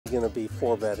going to be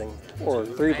 4-betting, or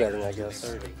 3-betting, I guess.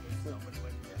 30.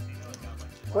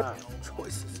 What Wow.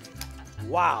 choices?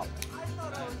 Wow.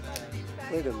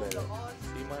 Wait a minute.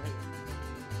 See money?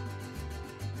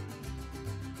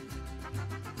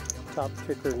 Top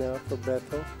kicker now for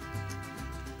Beto.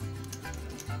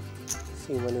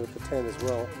 See money with the 10 as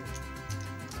well.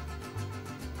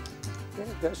 Yeah,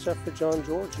 got shot for John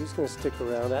George. He's going to stick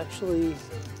around. Actually, he's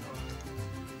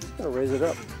going to raise it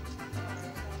up.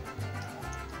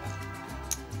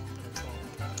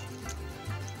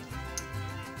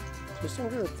 Just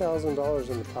under $1,000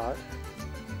 in the pot.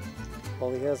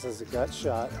 All he has is a gut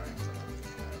shot.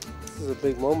 This is a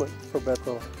big moment for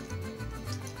Beto.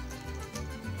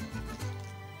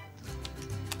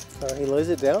 He lays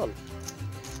it down.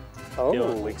 Oh,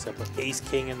 Dylan wakes up with ace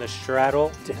king in the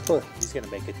straddle. Dylan. He's gonna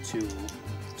make it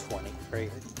 220 right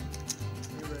here.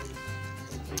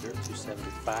 Bigger,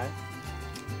 275.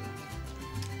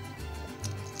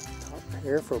 Top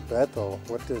pair for Beto.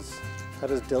 How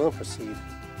does Dylan proceed?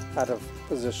 Out of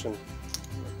position.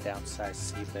 Downside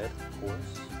c-bet, of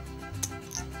course.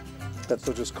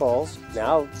 Beto just calls.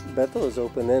 Now Beto is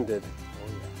open-ended. Oh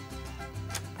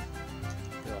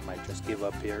yeah. Dylan might just give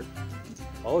up here.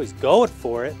 Oh, he's going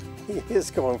for it. He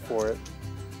is going for it.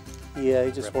 Yeah,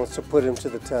 he just wants to put him to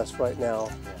the test right now.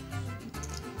 Yeah.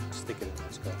 Stick it in.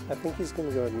 Let's go. I think he's going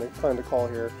to go ahead and find a call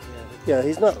here. Yeah,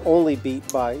 he's not only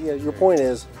beat by, your point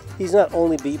is, he's not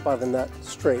only beat by the nut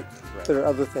straight. Right. There are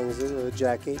other things, the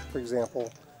Jack 8, for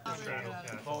example. Okay,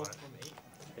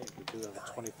 we do have a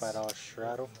 $25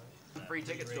 straddle. Free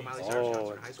tickets to Miley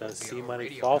Oh, does C money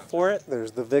fall for it?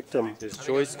 There's the victim. Is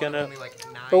Joyce gonna?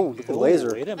 Oh, look at the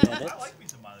laser. Wait a minute.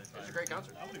 It's a great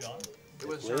concert. It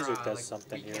was Laser her, does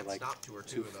something here like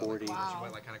 240.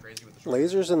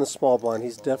 Laser's in the small blind.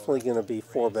 He's definitely going to be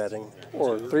 4-betting,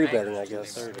 or 3-betting, I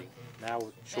guess. 30. Now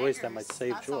with Joyce, that might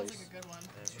save Joyce.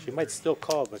 She might still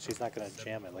call, but she's not going to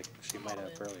jam it like she might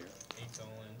have earlier.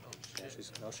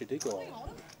 Yeah, she did go all in.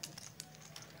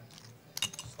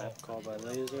 Snap call by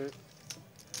Laser.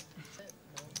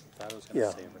 Thought it was going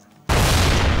to save her.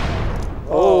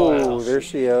 Oh, there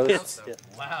she is. Hits it.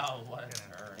 Wow, what?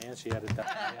 And she had a double.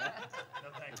 Yeah.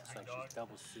 Looks like she's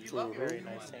double suited. Very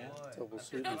nice hand. Double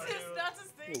suited. That's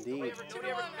his thing. Indeed.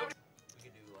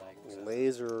 2-1.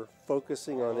 Laser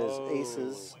focusing on his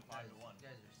aces.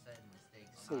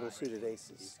 Single suited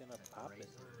aces. He's going to pop it.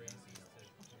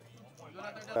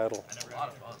 Battle.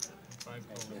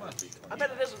 I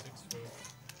bet it isn't.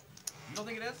 You don't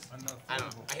think it is? I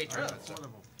don't know. I hate tournaments. So.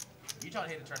 Utah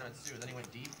hated tournaments too. Then he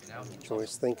went deep, and now he's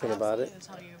Joyce thinking about it.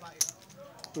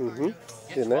 Mm-hmm.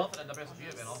 Get In there. 12th at a WSOP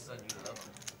event, all of a sudden you love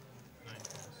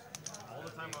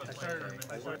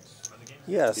it.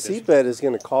 Yeah, C-bet is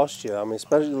going to cost you. I mean,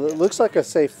 especially, it looks like a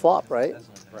safe flop, right?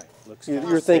 Right. Looks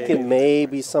You're thinking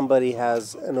maybe somebody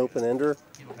has an open-ender,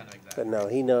 but no,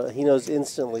 he knows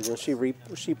instantly when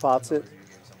she pots it.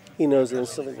 He knows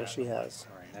instantly what she has.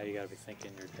 All right, now you got to be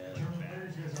thinking you're dead.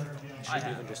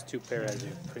 Should even just 2-pair as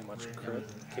you pretty much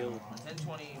killed. 10,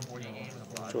 20, 40 games.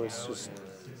 Joyce just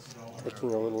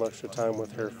taking a little extra time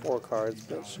with her 4 cards,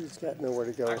 but she's got nowhere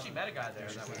to go. Actually met a guy there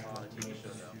that was on a TV show.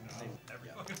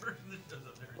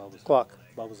 Clock.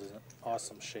 Bubbles is in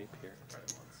awesome shape here.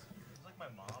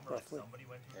 Roughly. Wow.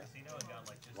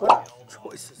 What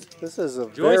choices? This is a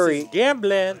Joyce very, is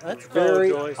gambling. Let's go, very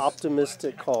Joyce.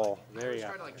 optimistic call. Very I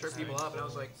tried to like trip people up, and I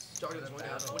was like, talking to this one guy,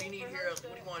 I was like, what do you need here? What do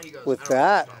you want? He goes, With I don't know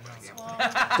that what you're talking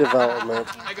about. development,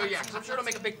 I go, yeah, because I'm sure it'll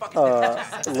make a big fucking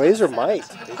difference. Laser might.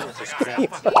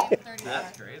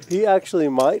 That's great. He actually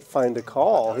might find a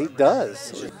call. He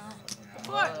does.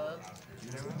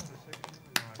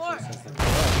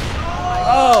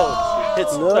 Oh,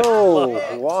 it's No,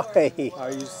 why?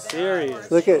 Are you serious?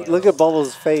 Look at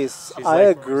Bubbles' face. She's I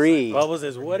like, agree. Bubbles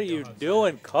says, "What are you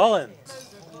doing,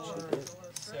 Collins?"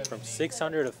 She did. From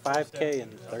 600 to 5K in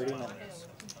 30 minutes.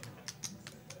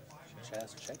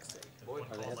 Chaz checks it.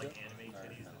 Are they heads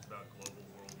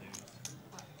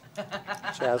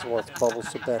up? Chaz wants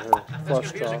Bubbles to bet her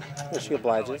flush draw, and she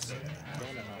obliges.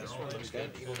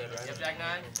 Jack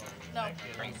 9? No.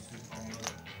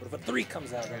 What if a 3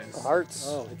 comes out? Hearts.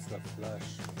 Oh, it's the flush.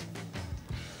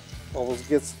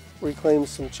 Bubbles reclaims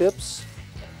some chips.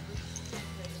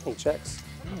 He checks.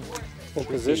 In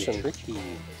position. Tricky.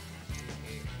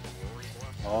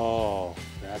 Oh,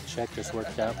 that check just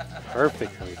worked out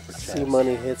perfectly for Chaz. C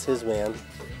money hits his man.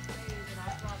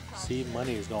 C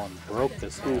money is going broke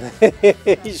this time.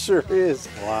 He sure is.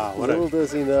 Wow, what Little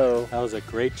does he know. that was a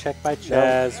great check by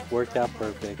Chaz. Worked out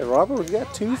perfect. And Robert, we've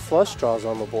got 2 flush draws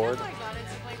on the board.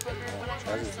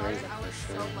 Chaz is raising for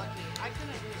sure.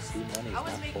 C money is not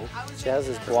full. Chaz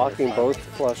is blocking both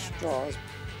flush draws.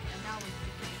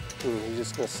 He's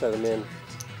just going to set him in.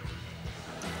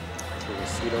 With the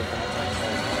seat open.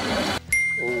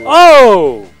 Ooh.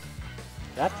 Oh!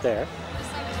 Got there.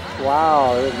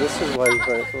 Wow, this is why he's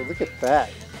running for. Look at that.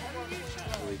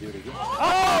 Will he do it again?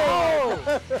 Oh!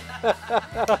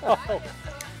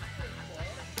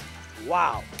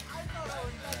 Wow.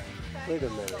 Wait a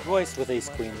minute. Royce with ace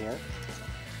queen here.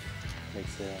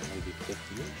 Makes it maybe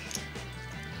 50-ish.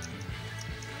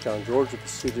 John George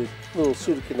with the little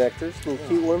suited connectors, little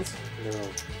cute ones. Little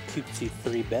cutesy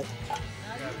 3-bet.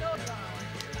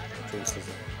 Joyce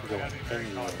isn't going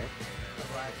anywhere.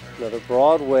 Another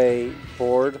Broadway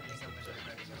board.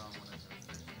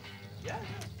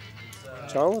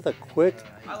 John with a quick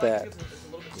bet.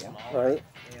 Yeah. Right?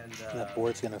 That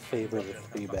board's going to favor the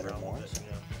 3-better more. So.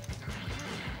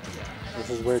 This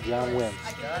is where John wins.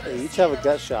 They each have a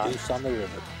gut shot. Deuce on the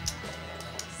river.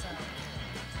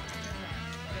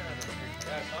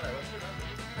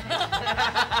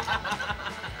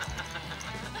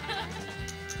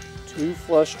 Two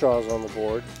flush draws on the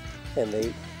board, and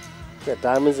they got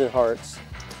diamonds and hearts,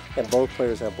 and both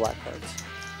players have black hearts.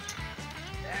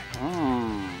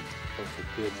 That's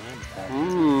a good impact.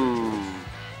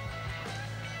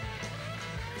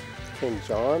 Can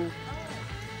John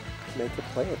make a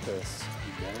play at this?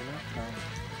 You better not. No.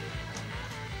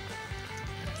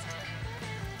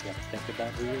 You have to think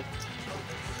about who you're.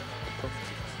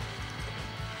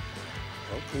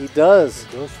 He does.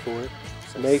 He goes for it.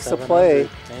 So Makes a play.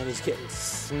 And he's getting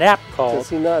snap called. Does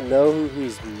he not know who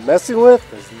he's messing with?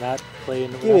 Does not play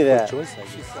in the Give me that. choice like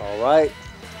this. All right.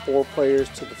 4 players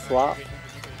to the flop.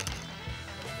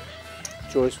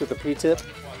 Joyce with the pre-tip.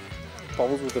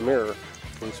 Bubbles with the mirror.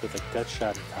 Joyce with a gut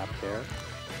shot in top pair.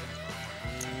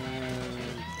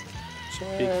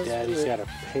 Chaz Big Daddy's with got a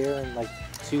pair and like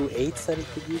 2 8s that he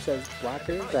could use as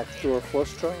blockers. backdoor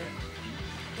flush draw.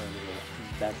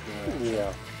 Backdoor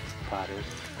Yeah. potted.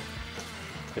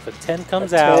 If a 10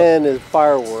 comes A out, 10 is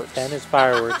fireworks. 10 is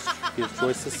fireworks. Gives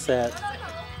Joyce a set.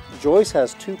 Joyce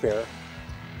has 2 pair.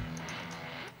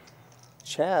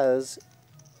 Chaz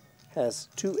has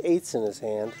 2 8s in his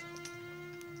hand.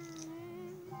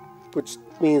 Which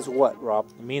means what, Rob?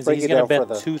 It means Break he's it going to down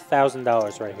bet for the-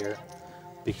 $2,000 right here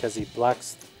because he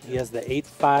blocks. He has the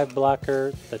 8-5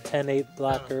 blocker, the 10-8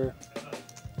 blocker.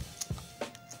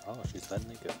 Oh, she's letting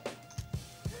it go.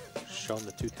 Showing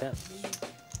the 2 10s.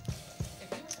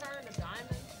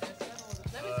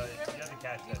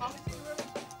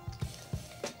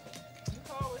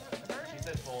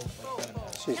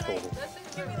 She's folding.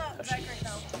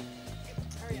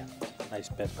 Nice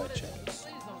bet by Chaz.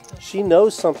 She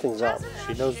knows something's up.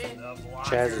 She knows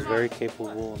Chaz is very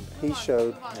capable. And, He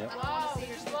showed. yeah,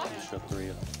 he showed 3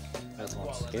 of them.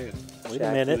 Everyone's scared. Wait a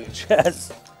Jackie. minute,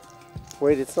 Chaz.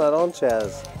 Wait, it's not on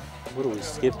Chaz. What do we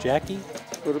skip, Jackie?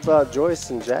 What about Joyce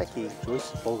and Jackie?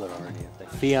 Joyce folded already. I think.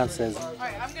 Theon says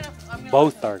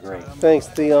both are great. Thanks,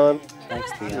 Theon. Thanks,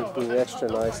 You're Theon. being extra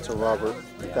nice to Robert.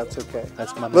 Yeah. That's okay.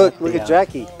 That's my Look man, at Theon.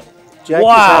 Jackie. Jackie's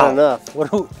Wow. had enough. What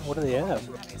do they have?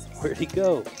 Where'd he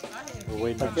go? We're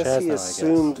waiting I on guess Chaz he now,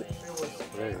 assumed. I guess.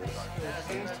 There he is.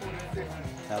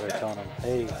 Now they're telling him,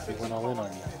 hey, we went all in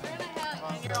on you.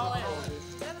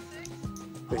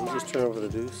 Did he just turn over the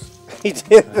deuce? He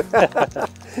did.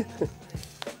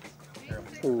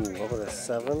 Ooh, what about a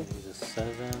 7? He's a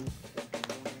 7.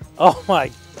 Oh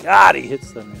my God, he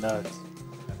hits the nuts.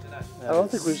 I don't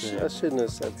think we should. I shouldn't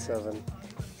have said 7.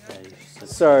 Yeah, you said-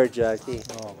 Sorry, Jackie.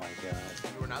 Oh my God.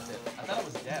 You were not dead. I thought it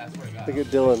was dead. I swear to God. Look at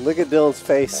Dylan. Look at Dylan's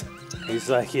face. He's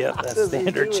like, yep, that's does he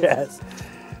standard do it? Chaz.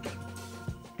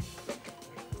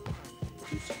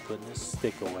 He's putting his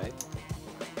stick away.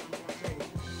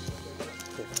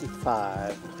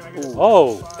 55. Ooh,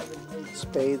 Oh,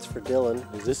 spades for Dylan.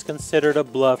 is this considered a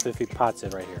bluff if he pots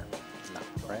it right here?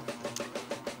 No, right?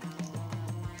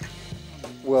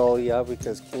 Well, yeah,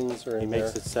 because kings are He in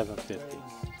makes there. it 750.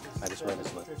 I just read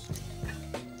his lips.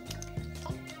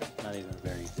 Not even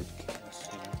very good kings,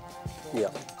 you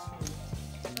know? Yeah,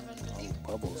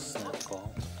 Oh, bubbles, snap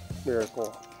call.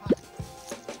 miracle.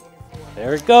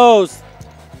 There it goes.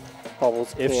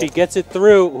 Bubbles. If she can't- gets it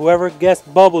through, whoever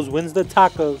guessed bubbles wins the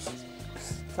tacos.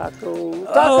 Taco.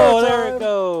 Oh, there time. it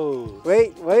goes.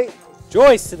 Wait.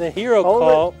 Joyce to the hero Hold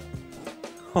call.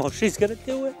 Oh, she's going to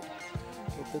do it.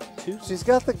 With the 2. She's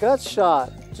got the gut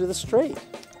shot to the straight.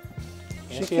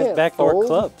 And she can't has backdoor fold.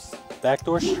 clubs.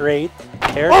 Backdoor straight.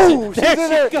 There, Oh, she's there in she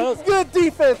there. goes. Good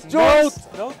defense, Joyce.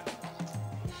 No.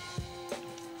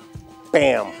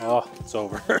 Bam. Oh, it's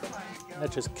over.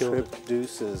 That just killed it. Trip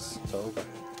deuces. It's over.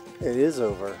 It is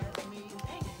over.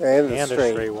 And the And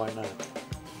straight. a straight, why not?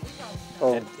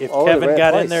 Oh, And if oh, it Kevin ran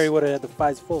got twice. in there, he would have had the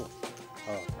 5s full.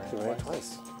 Oh, It ran ran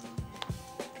twice. twice.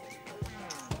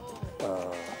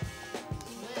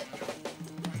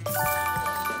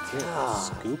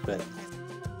 Scoop it.